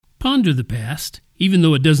Ponder the past, even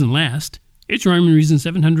though it doesn't last. It's Rhyme and Reason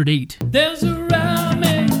 708. There's a rhyme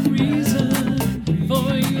and reason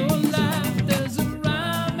for your life. There's a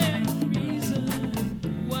rhyme and reason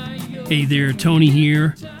why you're... Hey there, Tony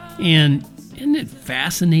here. And isn't it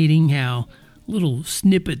fascinating how little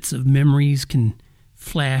snippets of memories can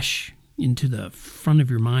flash into the front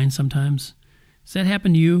of your mind sometimes? Does that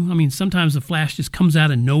happen to you? I mean, sometimes the flash just comes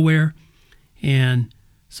out of nowhere, and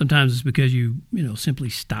sometimes it's because you simply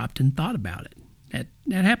stopped and thought about it.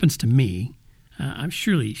 That happens to me. I'm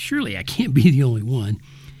surely I can't be the only one.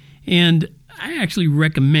 And I actually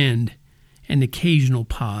recommend an occasional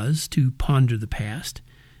pause to ponder the past.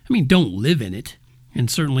 I mean, don't live in it, and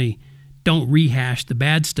certainly don't rehash the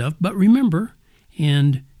bad stuff, but remember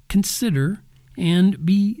and consider and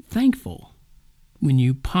be thankful. When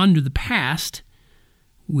you ponder the past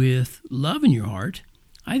with love in your heart,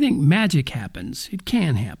 I think magic happens. It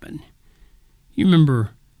can happen. You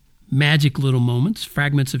remember magic little moments,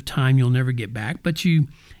 fragments of time you'll never get back, but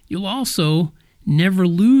you'll also never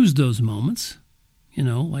lose those moments.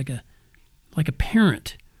 Like a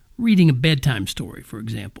parent reading a bedtime story, for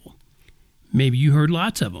example. Maybe you heard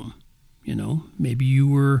lots of them. Maybe you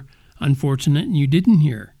were unfortunate and you didn't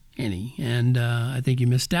hear any, and I think you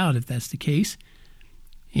missed out if that's the case.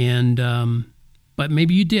 And but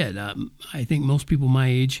maybe you did. I think most people my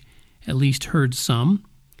age at least heard some.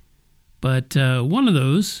 But one of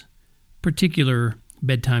those particular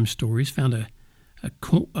bedtime stories found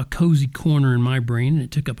a cozy corner in my brain, and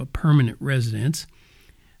it took up a permanent residence.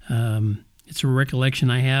 It's a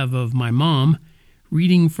recollection I have of my mom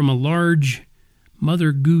reading from a large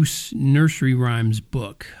Mother Goose nursery rhymes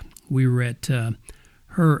book. We were at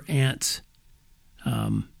her aunt's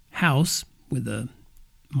house with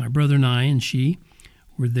my brother and I, and she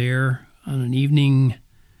were there on an evening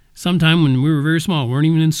sometime when we were very small. We weren't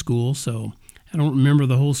even in school, so I don't remember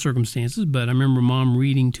the whole circumstances, but I remember Mom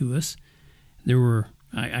reading to us. There were,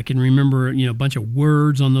 I can remember, a bunch of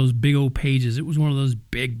words on those big old pages. It was one of those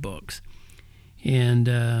big books. And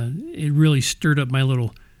it really stirred up my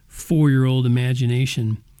little 4-year-old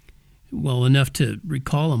imagination, well enough to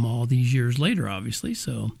recall them all these years later, obviously.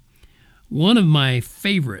 So one of my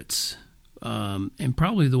favorites, and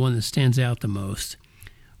probably the one that stands out the most,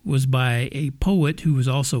 was by a poet who was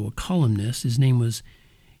also a columnist. His name was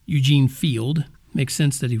Eugene Field. Makes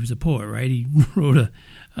sense that he was a poet, right? He wrote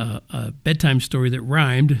a bedtime story that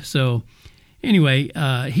rhymed. So anyway,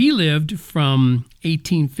 he lived from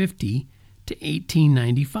 1850 to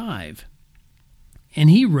 1895. And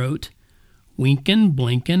he wrote Winkin',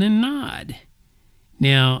 Blinkin', and Nod.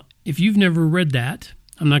 Now, if you've never read that,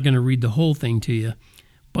 I'm not going to read the whole thing to you,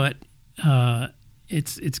 but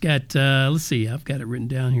it's got, let's see, I've got it written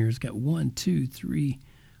down here. It's got 1, 2, 3,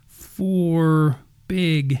 4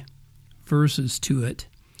 big verses to it,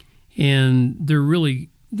 and they're really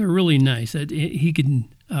nice. He can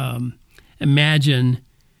imagine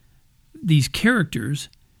these characters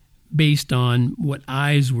based on what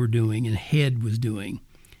eyes were doing and head was doing.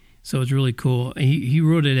 So it's really cool. He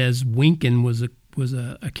wrote it as Winkin' was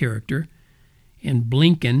a character, and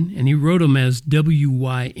Blinkin', and he wrote them as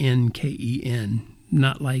Wynken,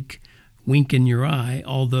 not like winking your eye,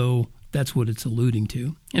 although that's what it's alluding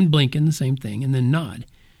to. And Blinkin', the same thing, and then Nod.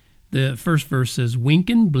 The first verse says,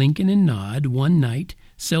 Winkin', Blinkin', and Nod one night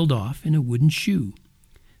sailed off in a wooden shoe,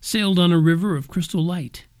 sailed on a river of crystal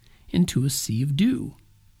light into a sea of dew.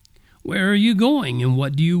 Where are you going, and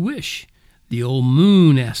what do you wish? The old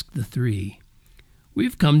moon asked the three.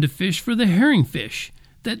 We've come to fish for the herring fish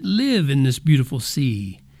that live in this beautiful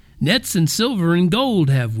sea. Nets and silver and gold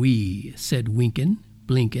have we, said Winkin',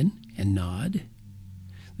 Blinkin', and Nod.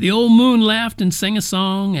 The old moon laughed and sang a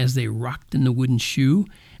song as they rocked in the wooden shoe,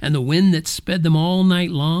 and the wind that sped them all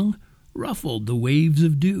night long ruffled the waves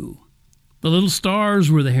of dew. The little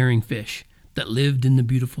stars were the herring fish that lived in the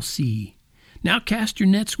beautiful sea. Now cast your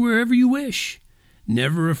nets wherever you wish.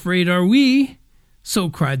 Never afraid are we. So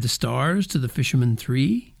cried the stars to the fishermen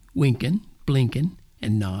three, Winkin', Blinkin',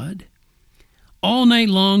 and Nod. All night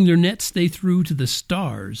long their nets they threw to the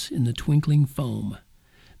stars in the twinkling foam.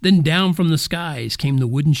 Then down from the skies came the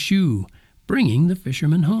wooden shoe, bringing the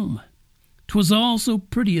fishermen home. 'Twas all so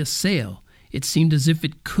pretty a sail, it seemed as if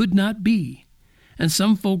it could not be, and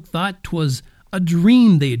some folk thought 'twas a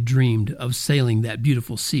dream they had dreamed of sailing that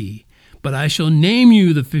beautiful sea. But I shall name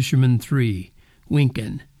you the fishermen three,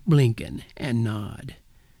 Winkin', Blinkin', and Nod.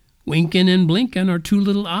 Winkin' and Blinkin' are two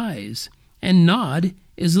little eyes, and Nod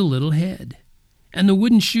is a little head, and the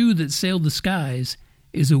wooden shoe that sailed the skies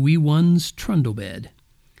is a wee one's trundle bed.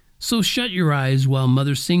 So shut your eyes while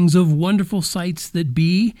mother sings of wonderful sights that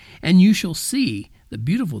be, and you shall see the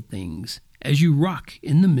beautiful things as you rock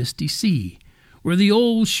in the misty sea, where the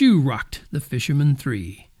old shoe rocked the fishermen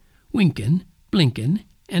three, winkin', blinkin',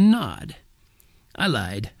 and nod. I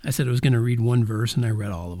lied. I said I was going to read one verse, and I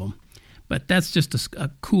read all of them. But that's just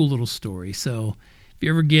a cool little story. So if you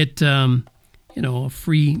ever get, a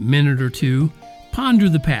free minute or two, ponder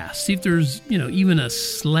the past. See if there's, even a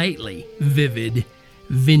slightly vivid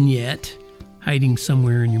vignette hiding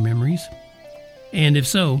somewhere in your memories. And if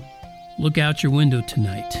so, look out your window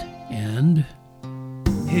tonight and...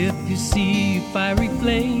 If you see a fiery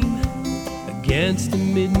flame against the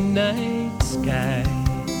midnight sky,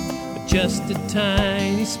 or just a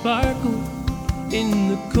tiny sparkle in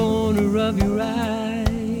the corner of your eye,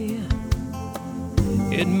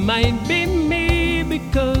 it might be me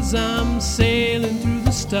because I'm sailing through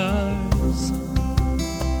the stars.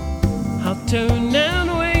 I'll turn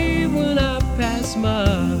and wave when I pass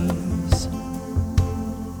Mars.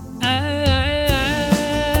 I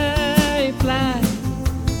fly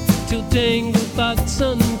till tangled thoughts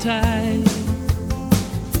untie,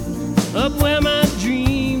 up where my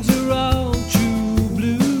dreams are all true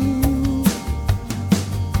blue.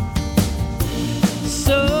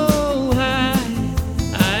 So high,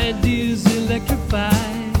 ideas electrify,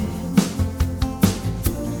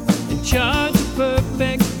 and charge a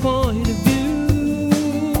perfect point of view.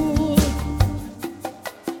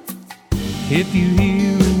 If you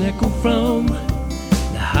hear an echo from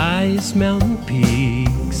the highest mountain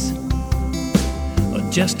peaks, or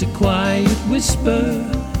just a quiet whisper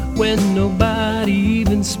when nobody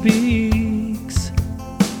even speaks,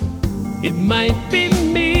 it might be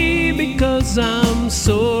me because I'm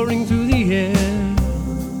soaring through the air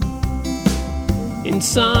in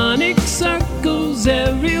sonic circles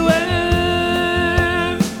everywhere.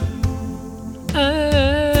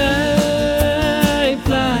 I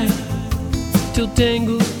fly till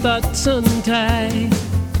tangled thoughts untie,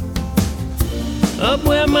 up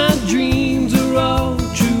where my dreams are all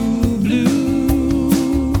true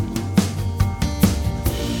blue.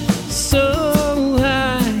 So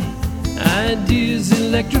high, ideas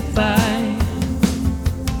electrify,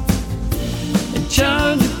 and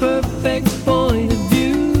charge a perfect point of view.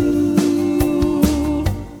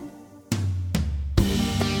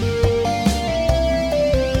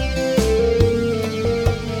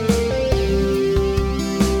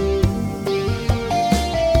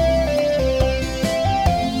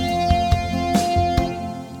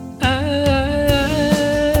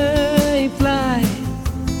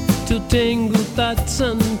 Tangled thoughts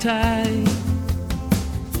untie,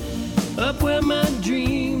 up where my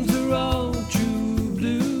dreams are all true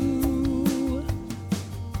blue.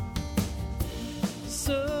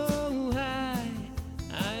 So high,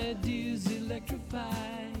 ideas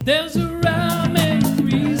electrify. There's a rhyme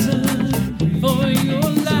and reason for your